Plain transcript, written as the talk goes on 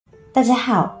大家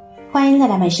好，欢迎来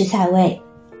到美食彩味。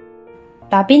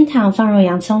把冰糖放入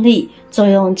洋葱里，作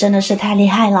用真的是太厉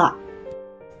害了。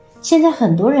现在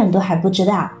很多人都还不知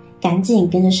道，赶紧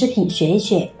跟着视频学一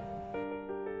学。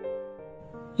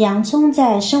洋葱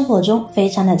在生活中非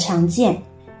常的常见，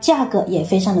价格也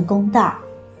非常的公道。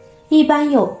一般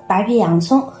有白皮洋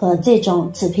葱和这种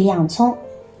紫皮洋葱，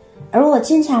而我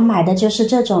经常买的就是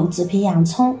这种紫皮洋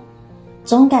葱，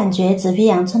总感觉紫皮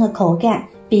洋葱的口感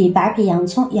比白皮洋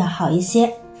葱要好一些，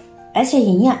而且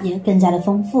营养也更加的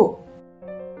丰富。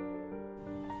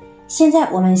现在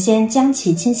我们先将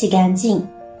其清洗干净。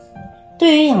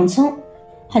对于洋葱，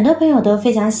很多朋友都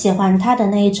非常喜欢它的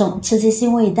那一种刺激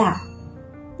性味道，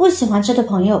不喜欢吃的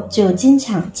朋友就经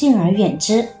常敬而远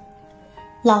之。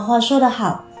老话说得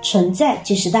好，存在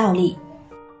即是道理。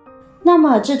那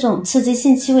么这种刺激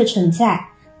性气味存在，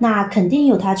那肯定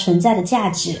有它存在的价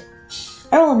值。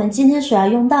而我们今天所要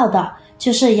用到的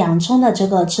就是洋葱的这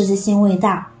个刺激性味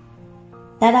道。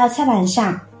来到菜盘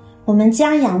上，我们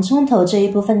将洋葱头这一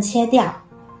部分切掉，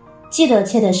记得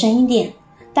切得深一点，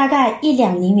大概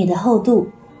1-2厘米的厚度。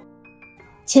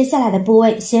切下来的部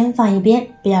位先放一边，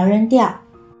不要扔掉。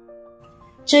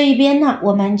这一边呢，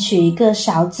我们取一个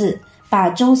勺子，把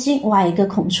中心挖一个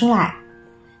孔出来。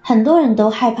很多人都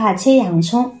害怕切洋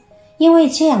葱，因为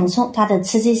切洋葱它的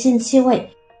刺激性气味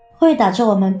会导致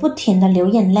我们不停地流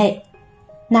眼泪。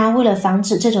那为了防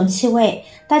止这种气味，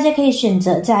大家可以选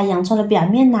择在洋葱的表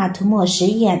面涂抹食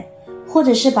盐，或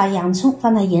者是把洋葱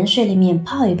放在盐水里面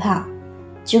泡一泡，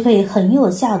就可以很有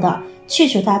效的去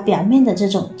除它表面的这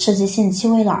种刺激性气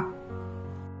味了。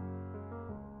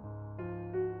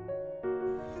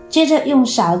接着用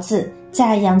勺子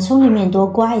在洋葱里面多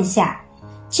刮一下，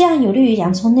这样有利于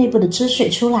洋葱内部的汁水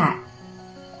出来。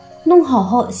弄好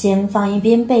后先放一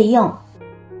边备用。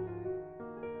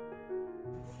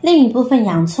另一部分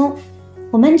洋葱，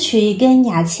我们取一根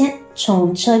牙签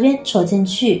从侧边戳进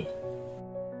去，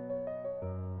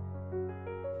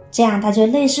这样它就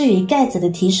类似于盖子的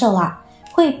提手了，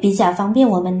会比较方便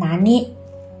我们拿捏。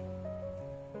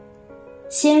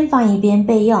先放一边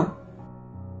备用。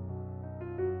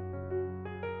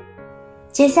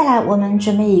接下来我们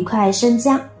准备一块生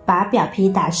姜，把表皮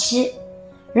打湿，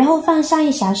然后放上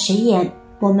1勺食盐，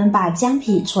我们把姜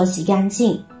皮搓洗干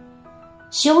净。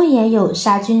食用盐有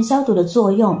杀菌消毒的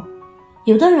作用，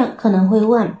有的人可能会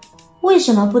问，为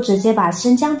什么不直接把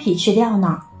生姜皮去掉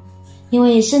呢？因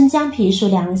为生姜皮属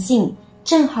凉性，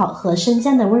正好和生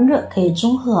姜的温热可以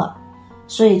中和，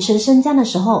所以吃生姜的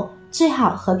时候最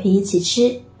好和皮一起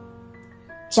吃。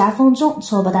夹缝中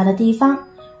戳不到的地方，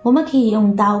我们可以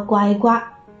用刀刮一刮，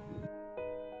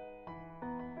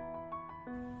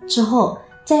之后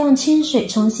再用清水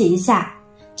冲洗一下，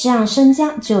这样生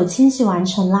姜就清洗完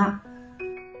成啦。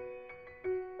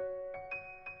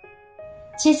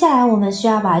接下来我们需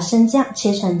要把生姜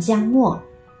切成姜末，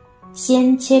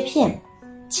先切片，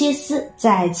切丝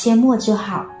再切末就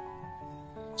好。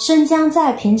生姜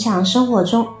在平常生活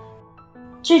中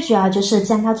最主要就是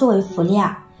将它作为辅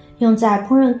料，用在烹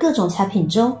饪各种菜品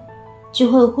中，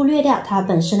就会忽略掉它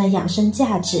本身的养生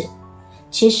价值。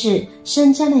其实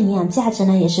生姜的营养价值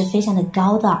呢也是非常的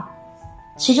高的，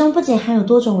其中不仅含有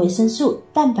多种维生素、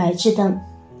蛋白质等，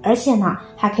而且呢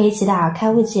还可以起到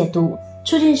开胃解毒、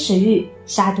促进食欲、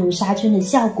杀毒杀菌的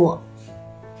效果。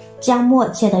姜末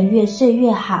切得越碎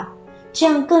越好，这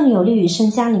样更有利于生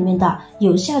姜里面的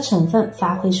有效成分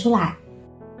发挥出来。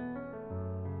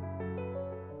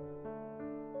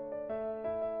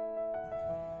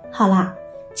好啦，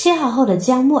切好后的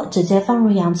姜末直接放入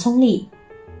洋葱里，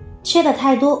切得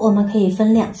太多我们可以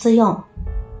分2次用。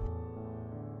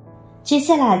接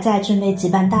下来再准备几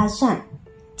瓣大蒜，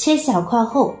切小块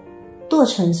后剁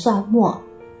成蒜末。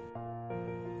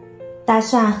大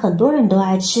蒜很多人都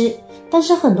爱吃，但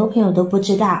是很多朋友都不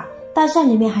知道，大蒜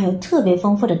里面含有特别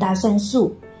丰富的大蒜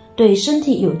素，对身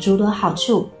体有诸多好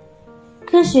处。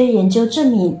科学研究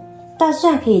证明，大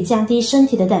蒜可以降低身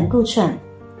体的胆固醇，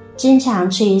经常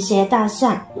吃一些大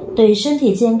蒜对身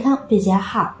体健康比较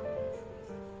好。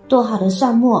剁好的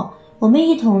蒜末我们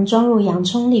一同装入洋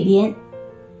葱里边，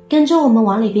跟着我们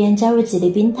往里边加入几粒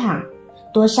冰糖，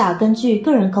多少根据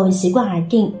个人口味习惯而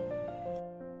定。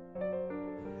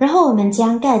然后我们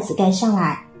将盖子盖上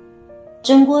来，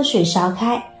蒸锅水烧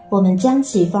开，我们将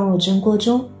其放入蒸锅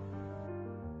中，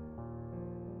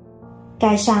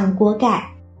盖上锅盖，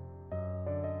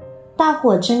大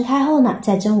火蒸开后呢，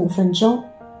再蒸5分钟。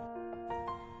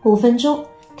5分钟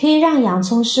可以让洋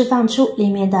葱释放出里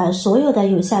面的所有的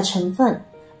有效成分，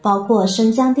包括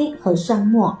生姜丁和蒜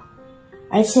末，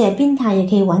而且冰糖也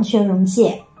可以完全溶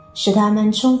解，使它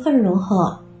们充分融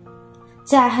合。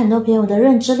在很多朋友的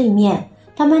认知里面，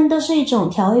它们都是一种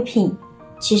调味品，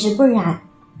其实不然，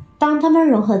当它们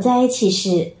融合在一起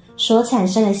时，所产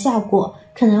生的效果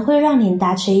可能会让您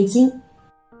大吃一惊。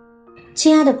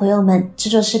亲爱的朋友们，制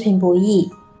作视频不易，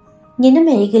您的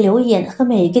每一个留言和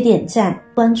每一个点赞、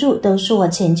关注都是我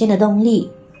前进的动力。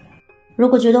如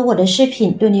果觉得我的视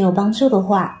频对您有帮助的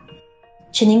话，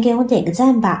请您给我点个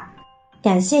赞吧，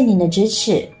感谢您的支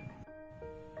持。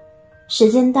时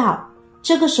间到，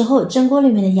这个时候蒸锅里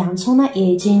面的洋葱呢也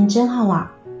已经蒸好了，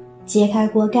揭开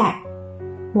锅盖，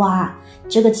哇，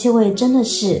这个气味真的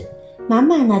是满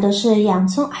满的都是洋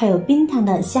葱还有冰糖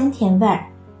的香甜味儿。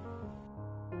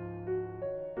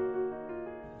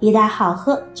一大好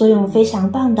喝、作用非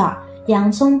常棒的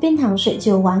洋葱冰糖水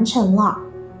就完成了。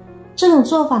这种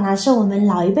做法呢是我们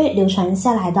老一辈流传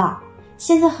下来的，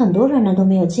现在很多人呢都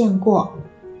没有见过。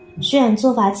虽然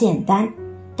做法简单，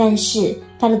但是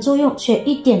它的作用却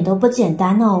一点都不简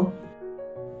单哦。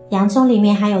洋葱里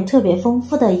面含有特别丰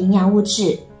富的营养物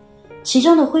质，其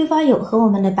中的挥发油和我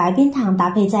们的白冰糖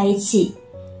搭配在一起，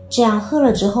这样喝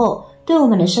了之后对我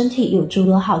们的身体有诸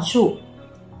多好处。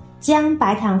将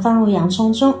白糖放入洋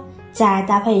葱中，再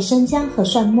搭配生姜和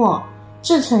蒜末，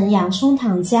制成洋葱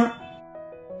糖浆，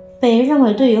被认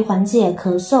为对于缓解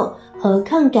咳嗽和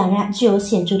抗感染具有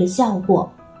显著的效果，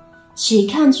其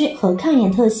抗菌和抗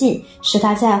炎特性使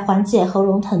它在缓解喉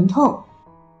咙疼痛、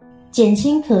减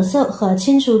轻咳嗽和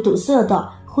清除堵塞的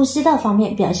呼吸道方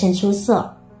面表现出色。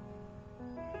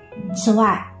此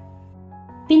外，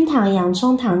冰糖洋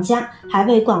葱糖浆还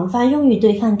被广泛用于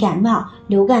对抗感冒、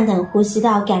流感等呼吸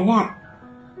道感染，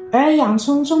而洋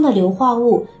葱中的硫化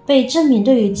物被证明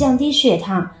对于降低血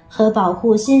糖和保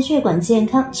护心血管健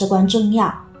康至关重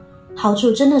要，好处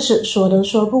真的是说都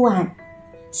说不完，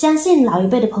相信老一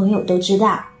辈的朋友都知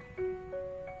道，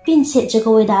并且这个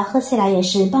味道喝起来也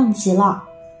是棒极了。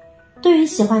对于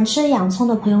喜欢吃洋葱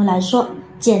的朋友来说，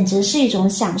简直是一种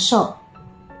享受。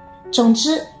总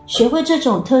之，学会这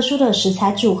种特殊的食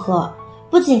材组合，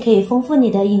不仅可以丰富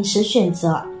你的饮食选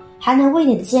择，还能为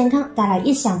你的健康带来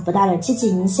意想不到的积极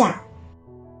影响。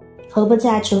何不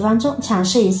在厨房中尝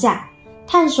试一下，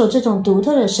探索这种独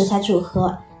特的食材组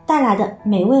合带来的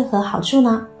美味和好处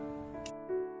呢？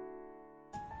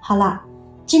好了，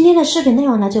今天的视频内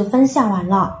容呢就分享完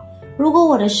了。如果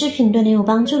我的视频对你有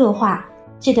帮助的话，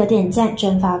记得点赞、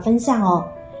转发、分享哦，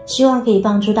希望可以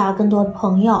帮助到更多的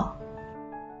朋友。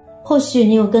或许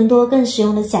你有更多更实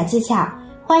用的小技巧，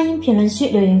欢迎评论区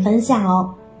留言分享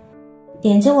哦。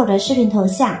点击我的视频头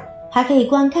像，还可以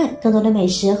观看更多的美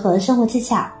食和生活技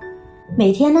巧。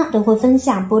每天呢都会分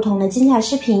享不同的精彩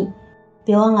视频，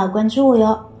别忘了关注我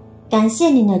哟。感谢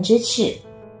您的支持，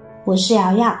我是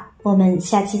瑶瑶，我们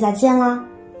下期再见啦。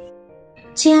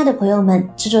亲爱的朋友们，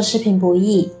制作视频不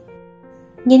易，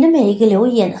您的每一个留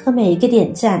言和每一个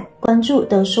点赞、关注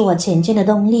都是我前进的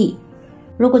动力。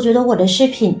如果觉得我的视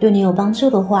频对你有帮助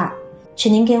的话，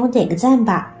请您给我点个赞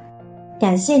吧，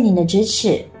感谢您的支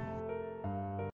持。